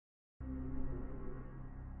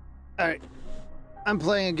Alright, I'm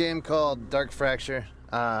playing a game called Dark Fracture.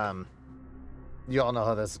 You all know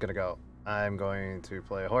how this is gonna go. I'm going to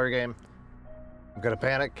play a horror game. I'm gonna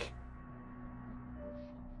panic.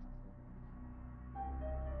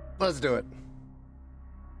 Let's do it.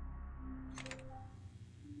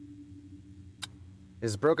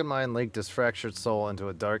 His broken mind leaked his fractured soul into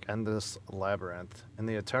a dark, endless labyrinth. In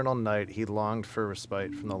the eternal night, he longed for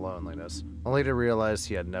respite from the loneliness, only to realize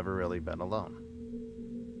he had never really been alone.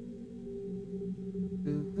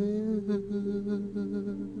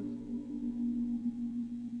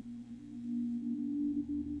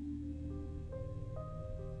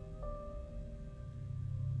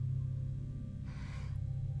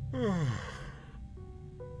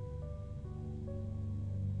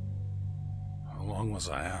 How long was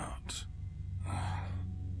I out?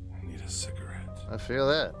 I need a cigarette. I feel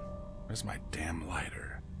that. Where's my damn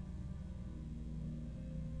lighter?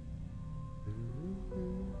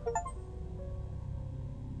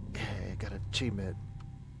 Yeah, got an achievement.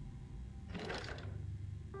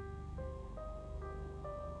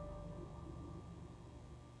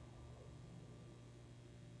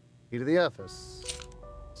 Key to the office.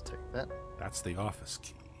 Let's take that. That's the office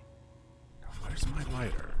key. Now, where's my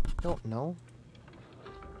lighter? Don't know.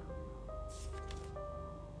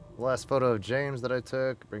 The last photo of James that I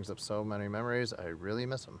took brings up so many memories. I really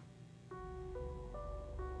miss him.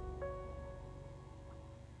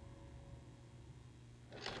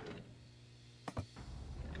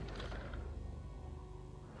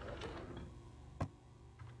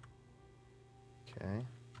 Okay.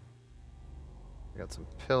 I got some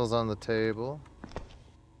pills on the table.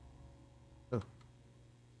 Ooh.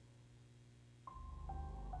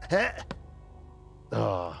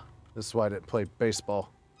 Oh, this is why I didn't play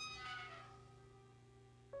baseball.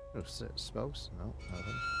 Oh, smokes? No,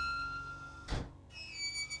 nothing.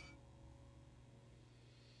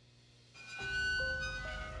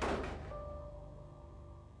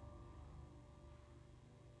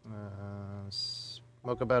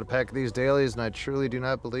 Smoke about a pack of these dailies, and I truly do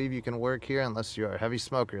not believe you can work here unless you are a heavy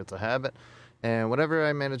smoker. It's a habit. And whenever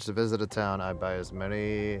I manage to visit a town, I buy as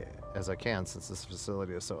many as I can since this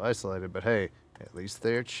facility is so isolated. But hey, at least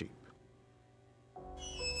they're cheap.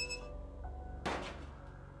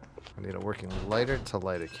 I need a working lighter to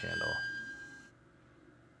light a candle.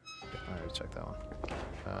 I already checked that one.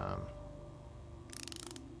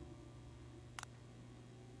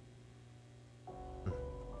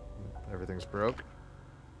 Everything's broke.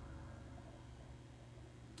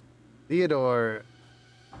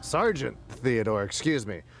 Sergeant Theodore, excuse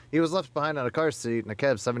me. He was left behind on a car seat in a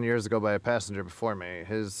cab 7 years ago by a passenger before me.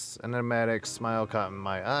 His enigmatic smile caught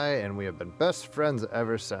my eye, and we have been best friends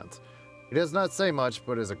ever since. He does not say much,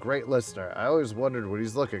 but is a great listener. I always wondered what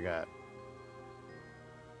he's looking at.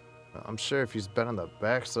 I'm sure if he's been on the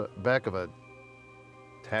back of a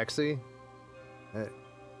taxi,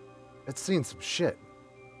 it's seen some shit.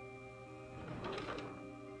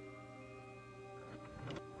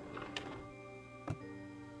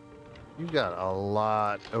 You got a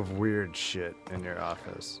lot of weird shit in your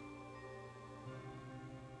office.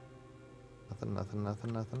 Nothing, nothing,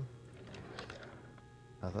 nothing, nothing.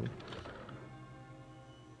 Nothing.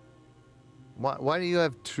 Why do you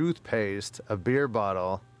have toothpaste, a beer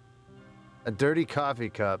bottle, a dirty coffee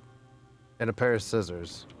cup, and a pair of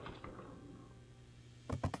scissors?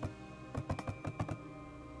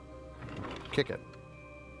 Kick it.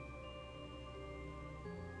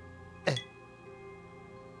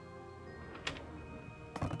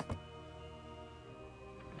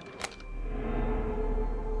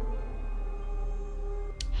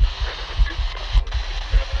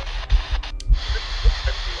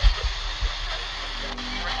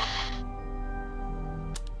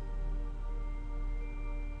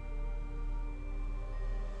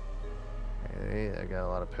 I got a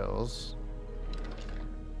lot of pills.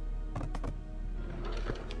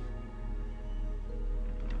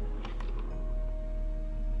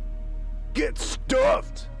 Get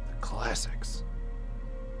stuffed! The classics.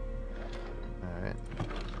 Alright.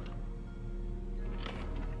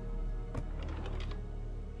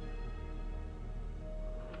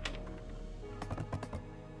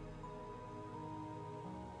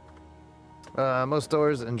 Most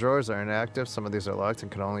doors and drawers are inactive. Some of these are locked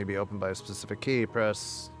and can only be opened by a specific key.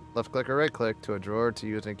 Press left click or right click to a drawer to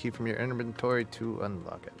use a key from your inventory to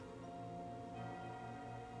unlock it.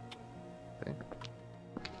 Okay.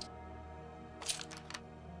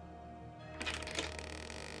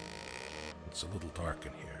 It's a little dark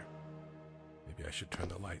in here. Maybe I should turn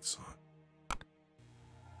the lights on.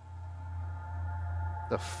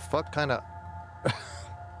 The fuck kind of...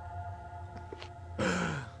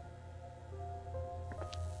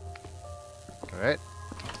 Alright.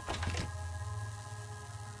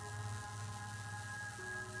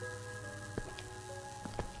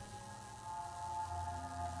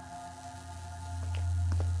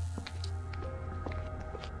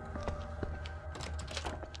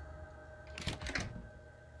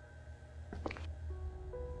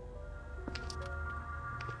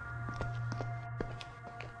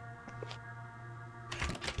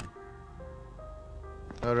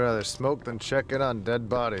 I'd rather smoke than check in on dead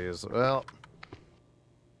bodies. Well.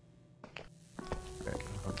 Okay,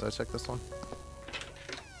 did I check this one?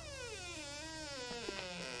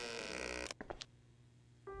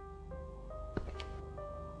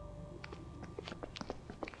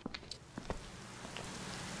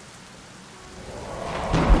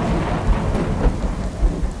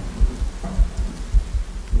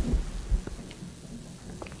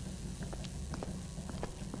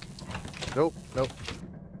 Nope, nope.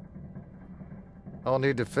 I'll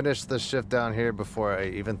need to finish this shift down here before I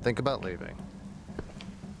even think about leaving.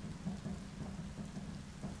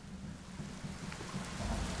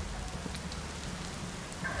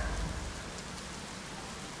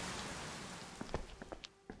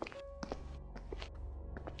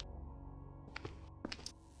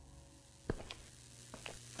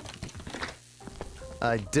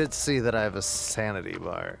 I did see that I have a sanity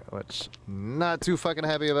bar, which I'm not too fucking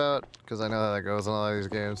happy about, because I know how that goes in a lot of these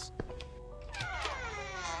games.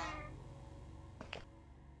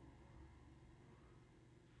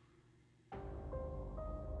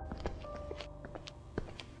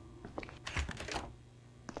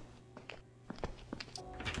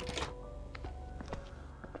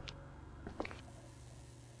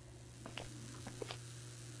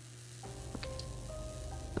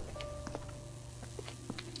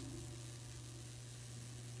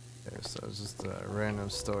 So it's just a random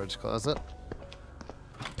storage closet.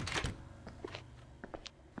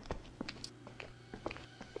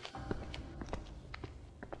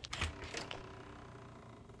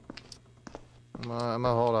 I'm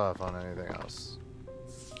gonna hold off on anything else.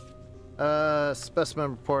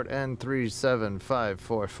 Specimen report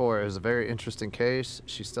N37544 is a very interesting case.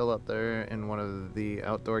 She's still up there in one of the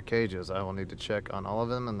outdoor cages. I will need to check on all of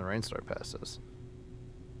them and the rainstorm passes.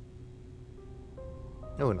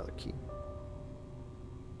 Oh, another key.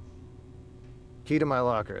 Key to my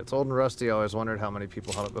locker. It's old and rusty. I always wondered how many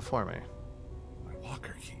people held it before me. My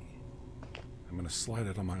locker key. I'm gonna slide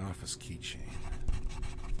it on my office keychain.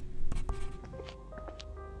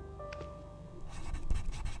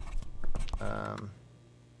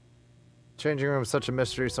 Changing room is such a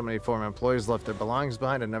mystery. So many former employees left their belongings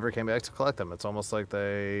behind and never came back to collect them. It's almost like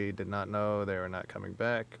they did not know they were not coming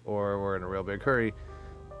back or were in a real big hurry.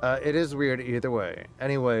 It is weird either way.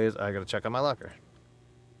 Anyways, I gotta check on my locker.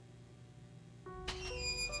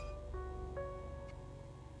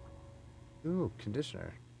 Ooh,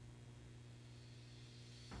 conditioner.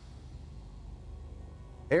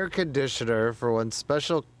 Air conditioner for when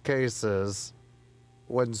special cases.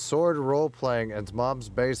 When sword role-playing in mom's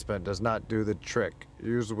basement does not do the trick.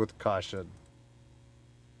 Use with caution.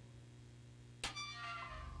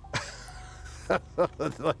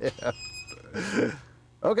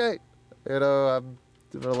 Okay. You know, I'm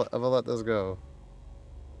gonna let this go.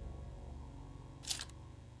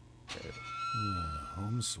 Okay.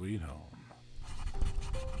 Home sweet home.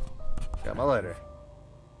 Got my lighter.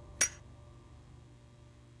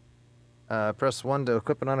 Press 1 to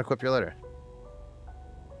equip and unequip your lighter.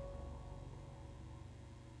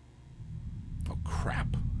 Oh,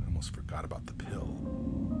 crap. I almost forgot about the pill.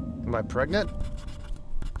 Am I pregnant?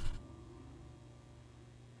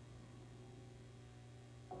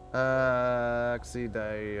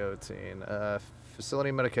 Oxydiotine.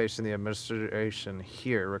 Facility medication. The administration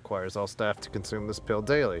here requires all staff to consume this pill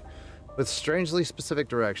daily. With strangely specific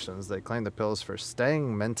directions, they claim the pill is for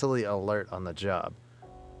staying mentally alert on the job.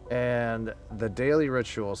 And the daily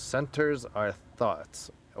ritual centers our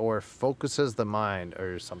thoughts or focuses the mind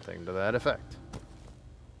or something to that effect.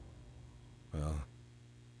 Well,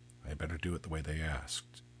 I better do it the way they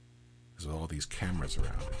asked. Because with all these cameras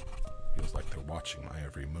around, it feels like they're watching my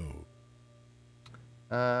every move.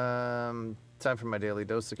 Time for my daily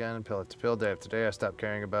dose again. Pill after pill, day after day. I stopped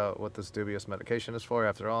caring about what this dubious medication is for.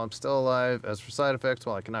 After all, I'm still alive. As for side effects,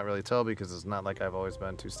 well, I cannot really tell because it's not like I've always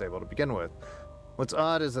been too stable to begin with. What's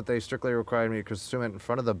odd is that they strictly required me to consume it in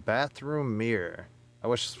front of the bathroom mirror. I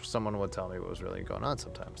wish someone would tell me what was really going on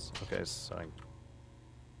sometimes. Okay, so I'm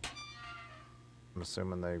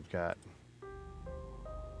assuming they've got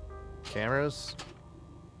cameras.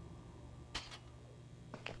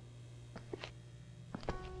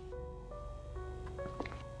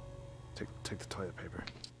 Take the toilet paper.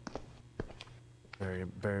 Very,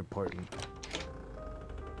 very important.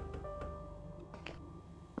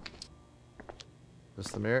 This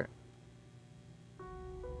the mirror?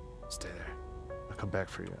 Stay there. I'll come back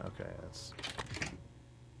for you. Okay, that's...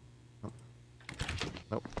 Nope.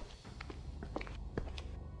 Nope.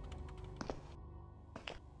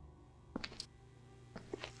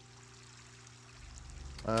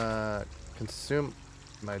 Consume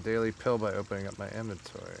my daily pill by opening up my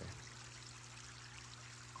inventory.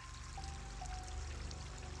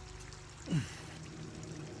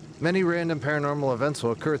 Many random paranormal events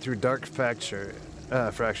will occur through dark fracture.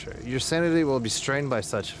 Your sanity will be strained by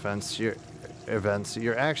such events.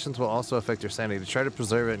 Your actions will also affect your sanity. Try to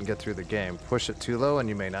preserve it and get through the game. Push it too low and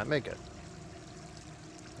you may not make it.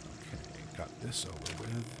 Okay, got this over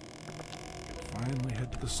with. Finally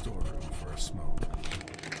head to the storeroom for a smoke.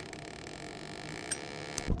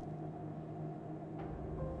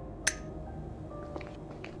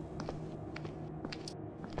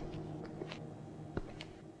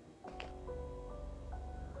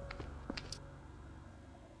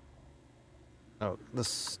 Oh, the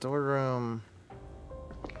storeroom.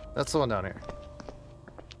 That's the one down here.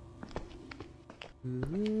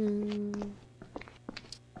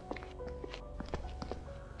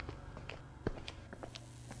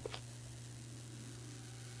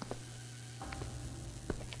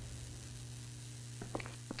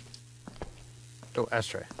 Oh,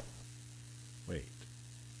 ashtray. Wait.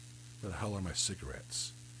 Where the hell are my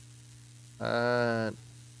cigarettes? Do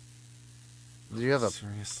you have a...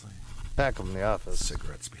 Seriously? Pack them in the office.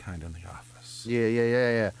 Cigarettes behind in the office.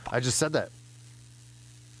 Yeah. I just said that.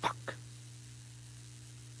 Fuck.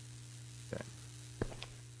 Okay.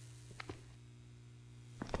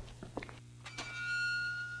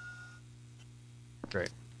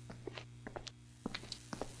 Great.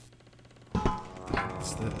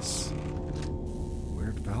 What's this?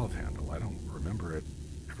 Weird valve handle. I don't remember it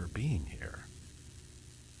ever being here.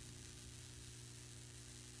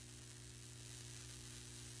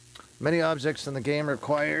 Many objects in the game are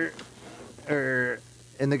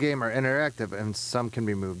interactive, and some can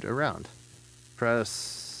be moved around.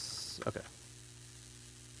 Press. Okay.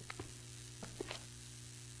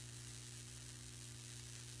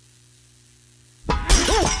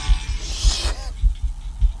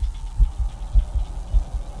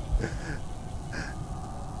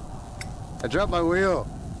 I dropped my wheel.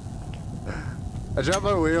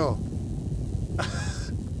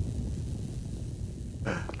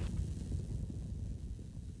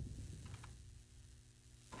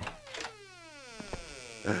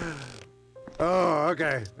 Oh,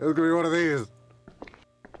 okay. It's gonna be one of these.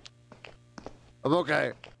 I'm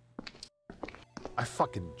okay. I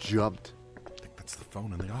fucking jumped. I think that's the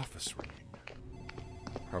phone in the office ringing.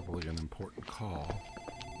 Probably an important call.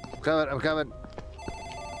 I'm coming.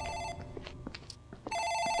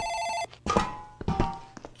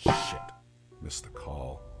 Shit. Missed the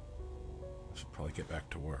call. I should probably get back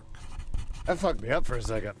to work. That fucked me up for a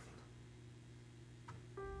second.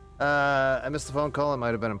 I missed the phone call. It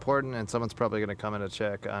might have been important, and someone's probably going to come in to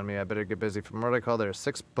check on me. I better get busy. From what I call, there are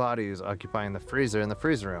 6 bodies occupying the freezer in the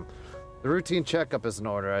freezer room. The routine checkup is in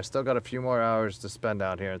order. I still got a few more hours to spend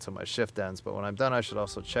out here until my shift ends, but when I'm done, I should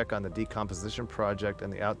also check on the decomposition project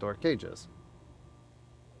and the outdoor cages.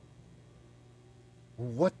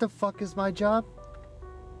 What the fuck is my job?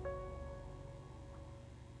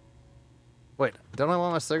 Wait, don't I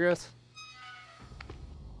want my cigarettes?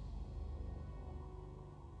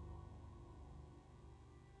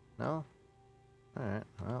 No? Alright,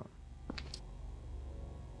 well.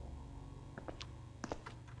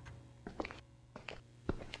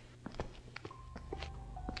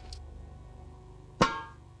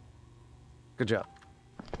 Good job.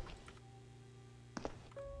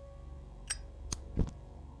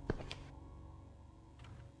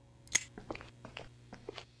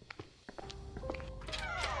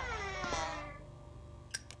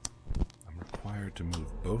 I'm required to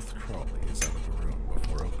move both trolleys out of the room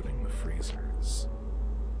before opening the freezers.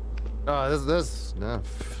 Oh, this, no.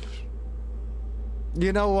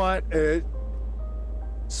 You know what?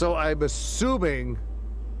 So I'm assuming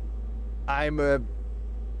I'm a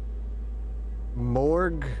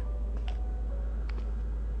morgue.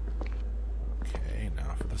 Okay,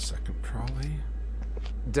 now for the second trolley.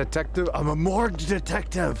 Detective. I'm a morgue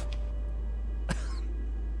detective.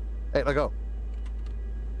 Hey, let go.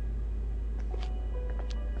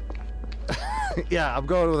 Yeah, I'm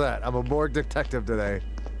going with that. I'm a morgue detective today.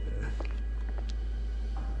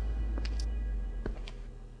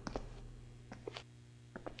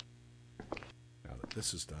 Now that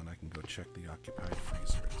this is done, I can go check the occupied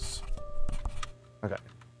freezers. Okay,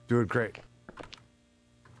 doing great.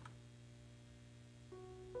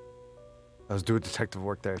 I was doing detective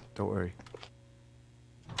work there. Don't worry.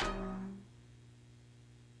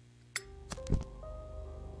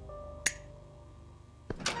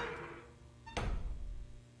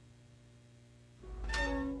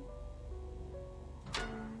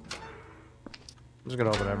 just gonna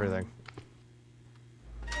open everything.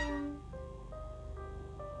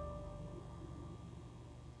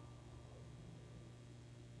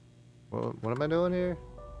 What am I doing here?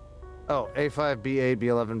 Oh, A5, B8,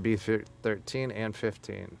 B11, B13, and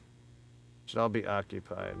 15. Should all be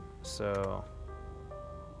occupied. So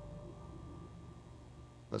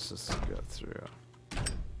let's just go through.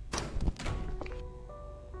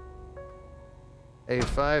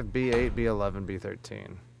 A5, B8, B11,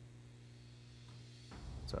 B13.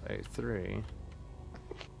 So A3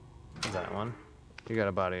 is that one. You got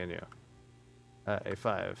a body in you.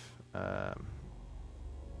 A5.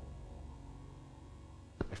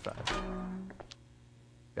 A5.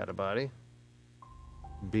 Got a body.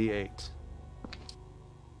 B8.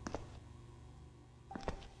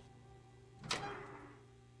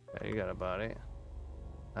 Okay, you got a body.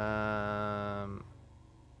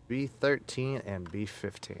 B13 and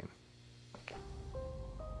B15.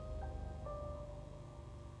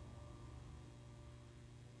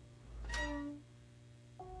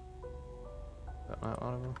 That not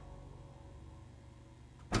one of them?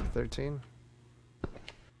 13?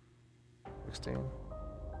 16?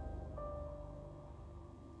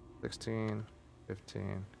 16,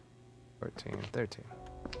 15, 14, 13.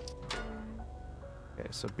 Okay,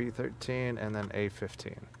 so B13 and then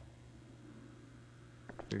A15.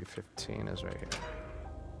 B15 is right here.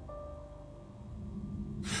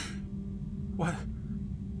 What?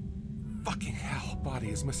 Fucking hell, body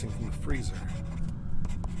is missing from the freezer.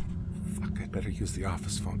 Fuck, I'd better use the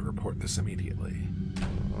office phone to report this immediately.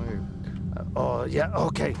 Oh, yeah,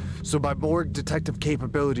 okay. So my morgue detective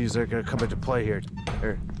capabilities are gonna come into play here.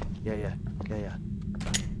 Yeah.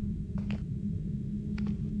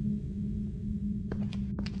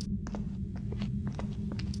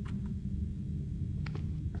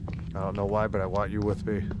 I don't know why, but I want you with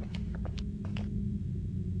me.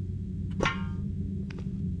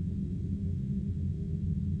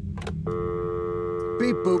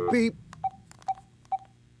 Beep boop beep.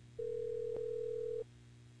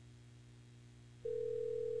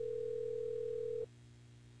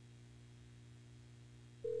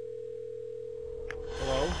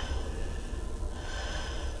 Hello?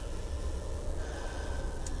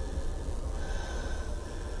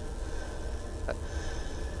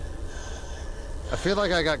 I feel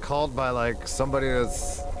like I got called by like somebody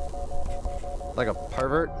that's like a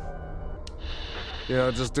pervert. You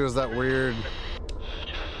know, just does that weird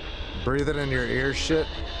breathing in your ear shit.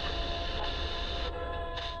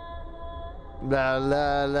 La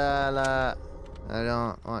la la la. I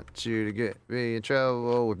don't want you to get me in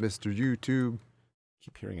trouble with Mr. YouTube.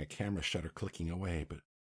 Keep hearing a camera shutter clicking away, but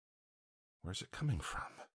where's it coming from?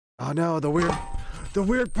 Oh no, the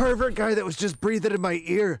weird pervert guy that was just breathing in my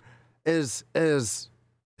ear is he's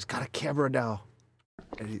got a camera now.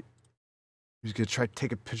 And he's gonna try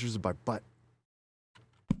taking pictures of my butt.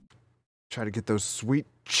 Try to get those sweet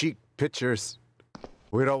cheek pictures.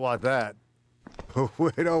 We don't want that. We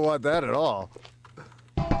don't want that at all.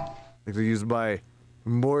 I think to use my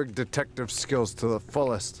morgue detective skills to the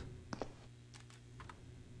fullest.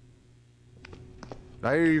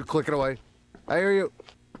 I hear you clicking away. I hear you.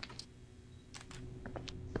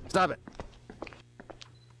 Stop it.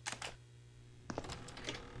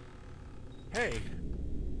 Hey!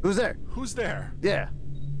 Who's there? Who's there? Yeah.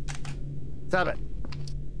 Stop it.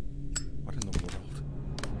 What in the world?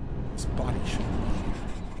 This body shouldn't be here.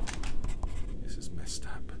 This is messed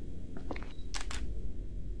up.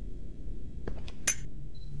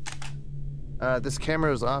 This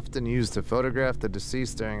camera is often used to photograph the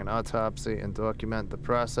deceased during an autopsy and document the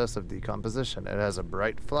process of decomposition. It has a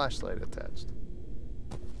bright flashlight attached.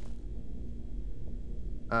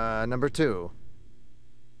 Number 2.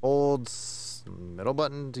 Hold middle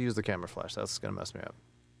button to use the camera flash. That's gonna mess me up.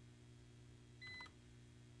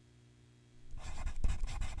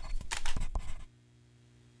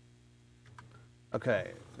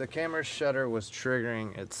 Okay, the camera shutter was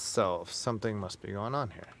triggering itself. Something must be going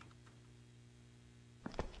on here.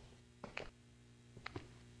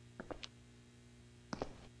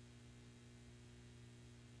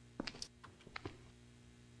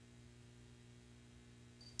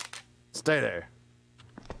 Stay there.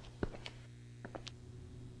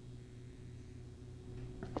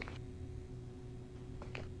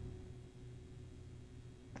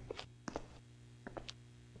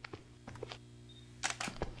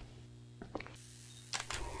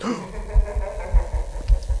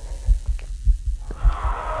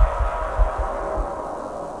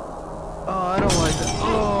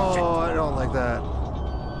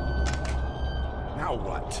 Now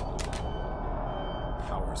what?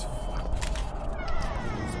 Power's fucked.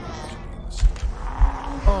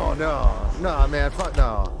 Oh no. No, man. Fuck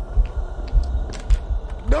no.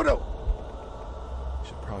 No, no.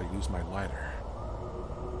 Should probably use my lighter.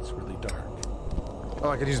 It's really dark. Oh,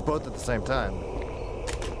 I could use both at the same time.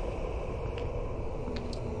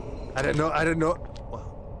 I didn't know.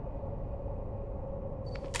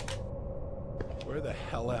 Where the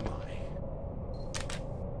hell am I?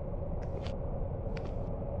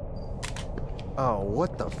 Oh,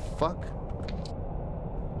 what the fuck?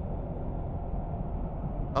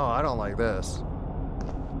 Oh, I don't like this.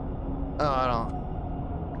 Oh, I don't.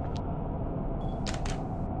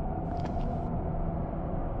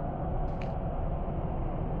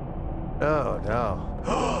 Oh, no.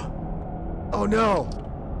 Oh, no.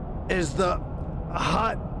 Is the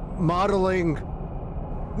hot modeling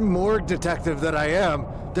morgue detective that I am,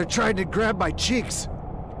 they're trying to grab my cheeks.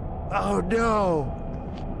 Oh, no.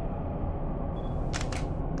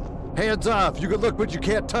 Hands off. You can look, but you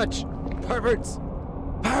can't touch. Perverts.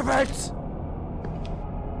 Perverts.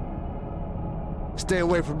 Stay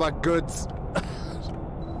away from my goods.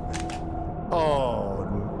 Oh.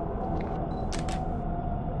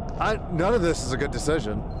 None of this is a good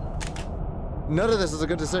decision. None of this is a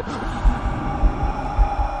good decision. Gotta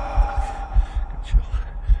chill.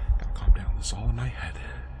 Gotta calm down. This is all in my head.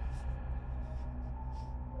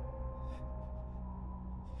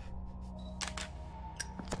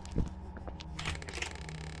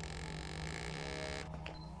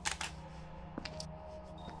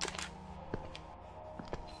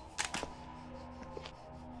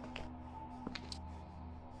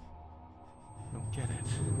 Don't get it.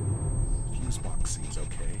 Fuse box seems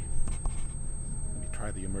okay. Let me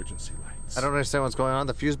try the emergency lights. I don't understand what's going on.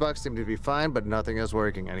 The fuse box seemed to be fine, but nothing is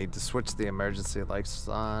working. I need to switch the emergency lights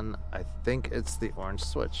on. I think it's the orange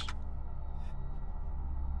switch.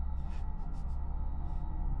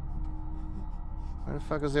 Where the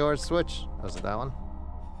fuck is the orange switch? Oh, is it that one?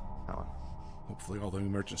 That one. Hopefully all the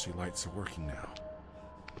emergency lights are working now.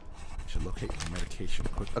 I should locate my medication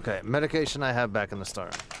quickly. Okay, medication I have back in the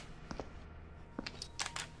store.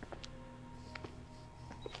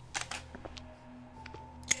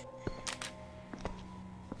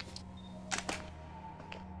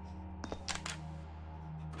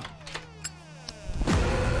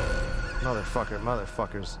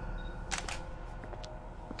 Motherfuckers.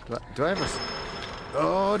 Do I have a...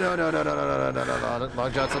 Oh, no.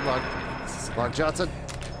 Long Johnson.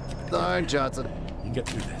 Long Johnson. You can get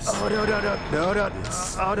through this. Oh, no. Oh,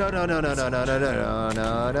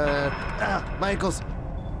 no. Ah, my ankles.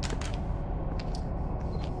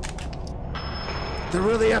 They're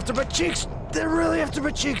really after my cheeks.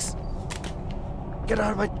 Get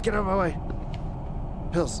out of my way.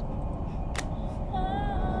 Pills.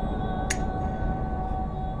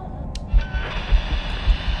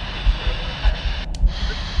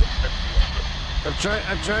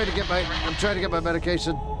 I'm trying to get my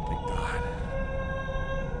medication. Thank God.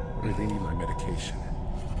 I really need my medication.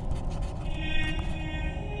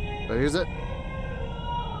 Do I use it?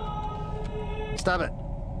 Stop it.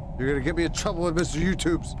 You're gonna get me in trouble with Mr.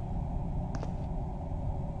 YouTubes.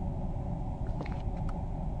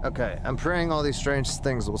 Okay, I'm praying all these strange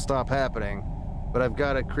things will stop happening, but I've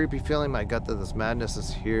got a creepy feeling in my gut that this madness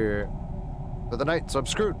is here for the night, so I'm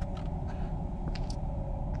screwed.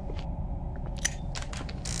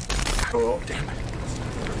 Oh, damn it.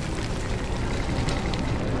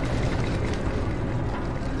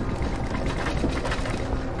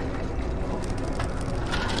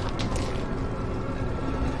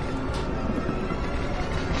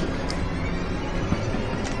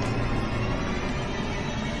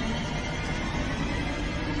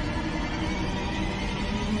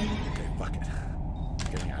 Okay, fuck it.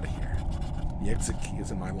 I'm getting out of here. The exit key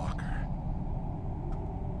is in my locker.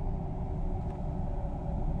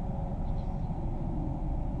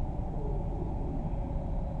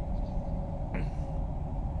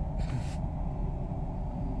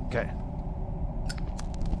 Okay.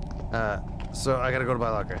 So I gotta go to my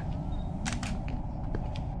locker.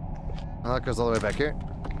 My locker's all the way back here.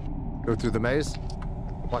 Go through the maze.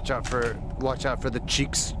 Watch out for the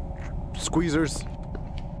cheeks squeezers.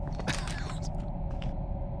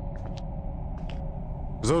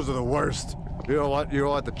 Those are the worst. You don't want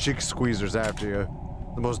the cheek squeezers after you.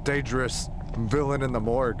 The most dangerous villain in the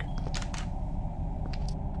morgue.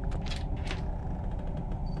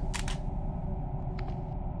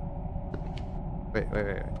 Wait.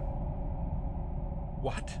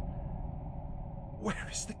 What? Where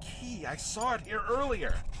is the key? I saw it here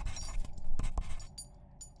earlier.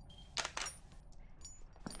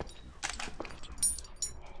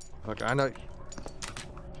 Okay, I know.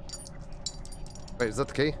 Wait, is that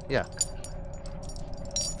the key? Yeah.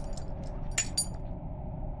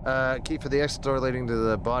 Key for the exit door leading to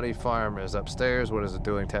the body farm is upstairs. What is it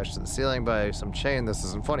doing attached to the ceiling by some chain? This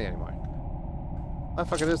isn't funny anymore. Oh,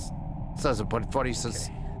 fuck it is. It doesn't put funny says.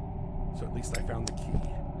 Okay. So at least I found the key.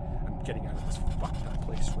 I'm getting out of this fucked up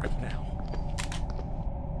place right now.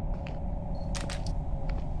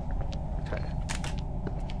 Okay.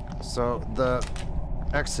 So the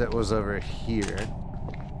exit was over here.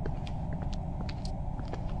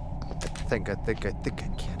 I think I think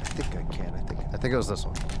it was this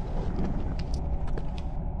one.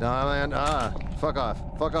 No, man, fuck off.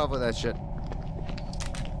 Fuck off with that shit.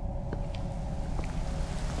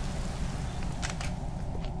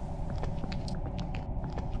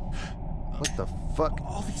 What the fuck?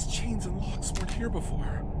 All these chains and locks weren't here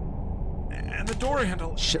before. And the door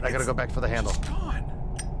handle. Shit, I gotta go back for the handle. It's gone.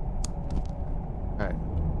 Alright.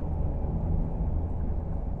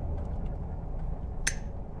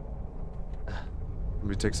 Let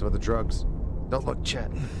me take some of the drugs. Don't look, Chet.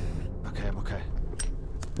 Okay, I'm okay.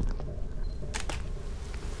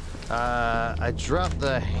 I dropped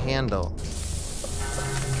the handle.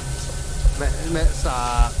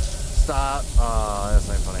 Stop. Stop. Oh, that's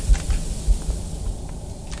not funny.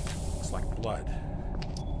 Looks like blood.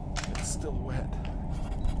 It's still wet.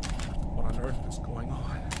 What on earth is going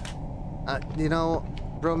on? You know,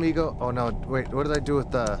 Bromigo. Oh no, wait, what did I do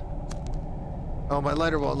with the... Oh, my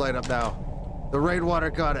lighter won't light up now. The rainwater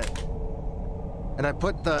got it. And I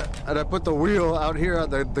put the wheel out here on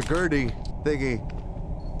the Gertie thingy.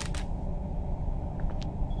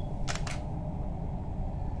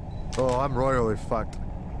 Oh, I'm royally fucked.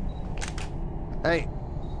 Hey.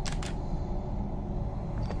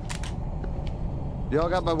 Y'all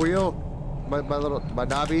got my wheel? My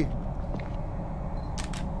knobby?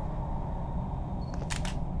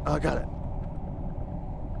 Oh, I got it.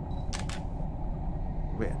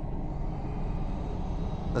 Wait.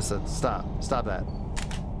 Listen, stop. Stop that.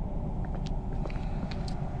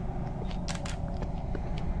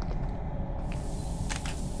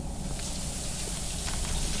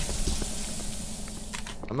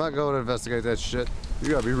 I'm not going to investigate that shit.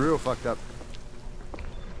 You gotta be real fucked up.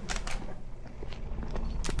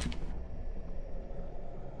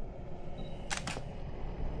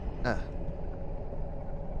 Ah.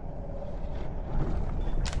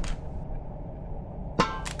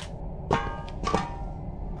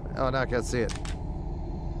 Oh, now I can't see it.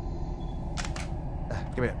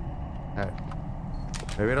 Give me it. Alright.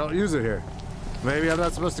 Maybe I don't use it here. Maybe I'm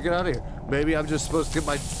not supposed to get out of here. Maybe I'm just supposed to get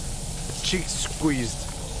my cheeks squeezed.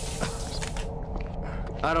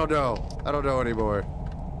 I don't know. I don't know anymore.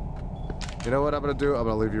 You know what I'm gonna do? I'm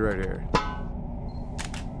gonna leave you right here.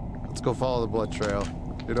 Let's go follow the blood trail.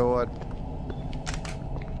 You know what?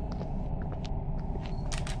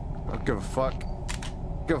 I don't give a fuck.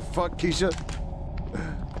 Give a fuck, Keisha.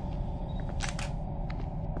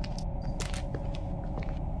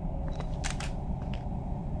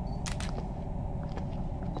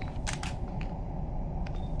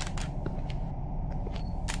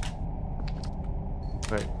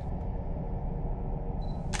 Right.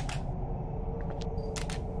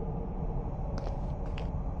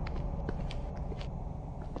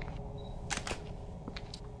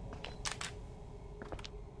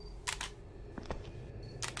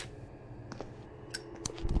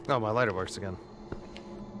 Oh, my lighter works again.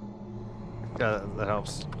 Yeah, that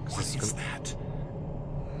helps. What is that?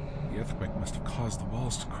 The earthquake must have caused the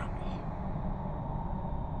walls to crumble.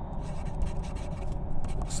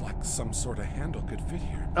 Looks like some sort of handle could fit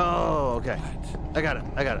here. Oh, okay. What? I got it.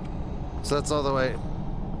 I got it. So that's all the way.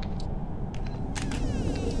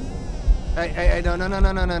 Hey, no,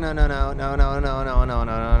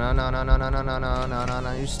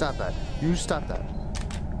 you stop that. You stop that.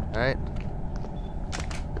 All right?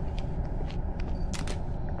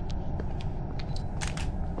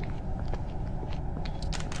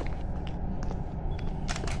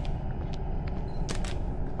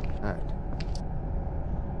 All right.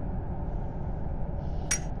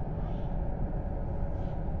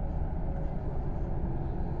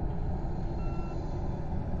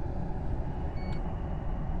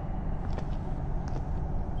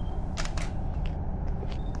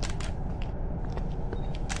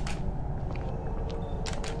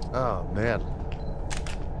 Oh, man.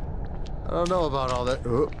 I don't know about all that.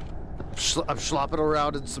 I'm slopping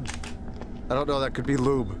around in some... I don't know, that could be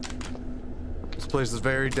lube. This place is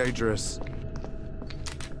very dangerous.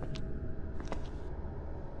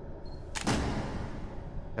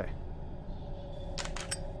 Okay.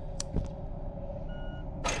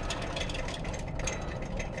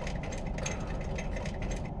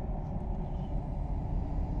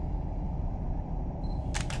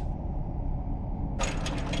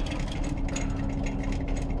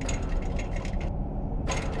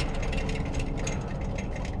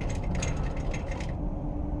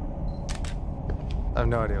 have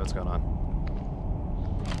no idea what's going on.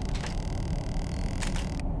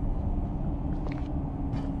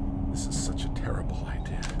 This is such a terrible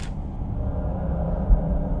idea.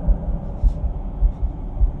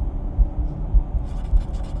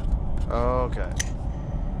 Okay.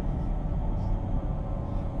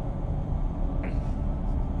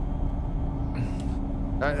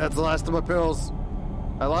 Alright, that's the last of my pills.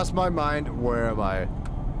 I lost my mind. Where am I?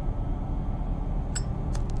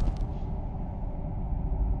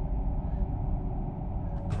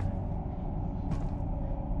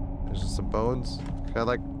 There's just some bones. Can I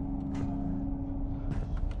like...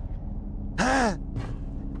 Ah!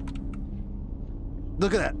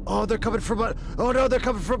 Look at that. Oh, they're coming from... Oh no, they're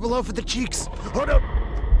coming from below for the cheeks. Oh no.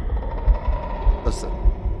 Listen.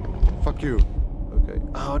 Fuck you. Okay.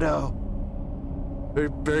 Oh no. Very,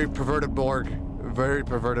 very perverted morgue. Very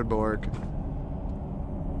perverted morgue.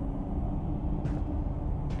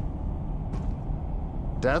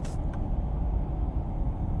 Death?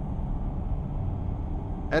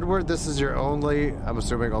 Edward, this is your only, I'm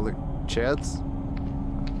assuming only chance?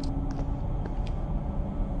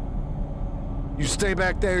 You stay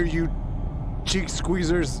back there, you cheek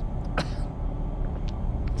squeezers.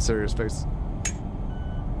 Serious face.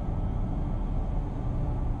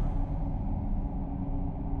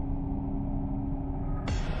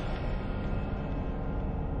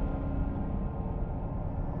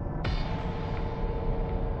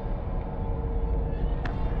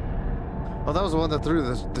 Oh, that was the one that threw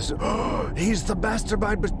this. He's the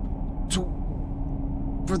mastermind, but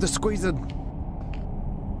for the squeezing.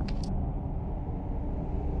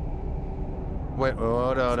 Wait,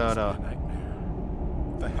 oh no, no, no.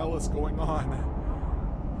 What the hell is going on?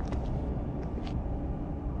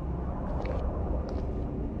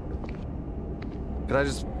 Can I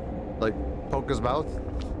just, like, poke his mouth?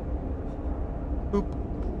 Boop.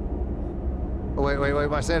 Oh, wait,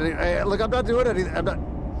 my sanity. Hey, look, I'm not doing anything. I'm not.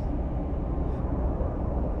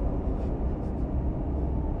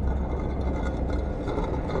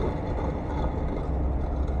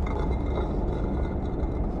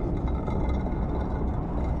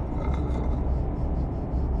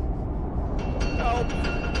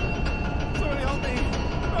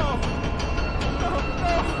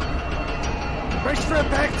 Brace for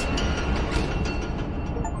impact!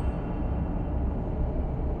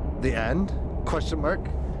 The end? Question mark?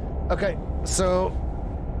 Okay, so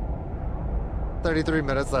 33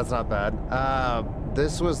 minutes, that's not bad.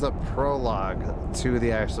 This was the prologue to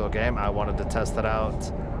the actual game. I wanted to test it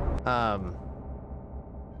out.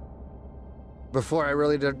 Before I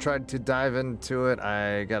really tried to dive into it,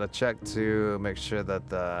 I gotta check to make sure that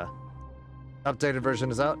the updated version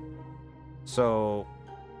is out. So,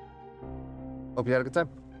 hope you had a good time.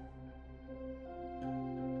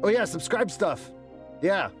 Oh yeah, subscribe stuff.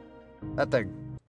 Yeah, that thing.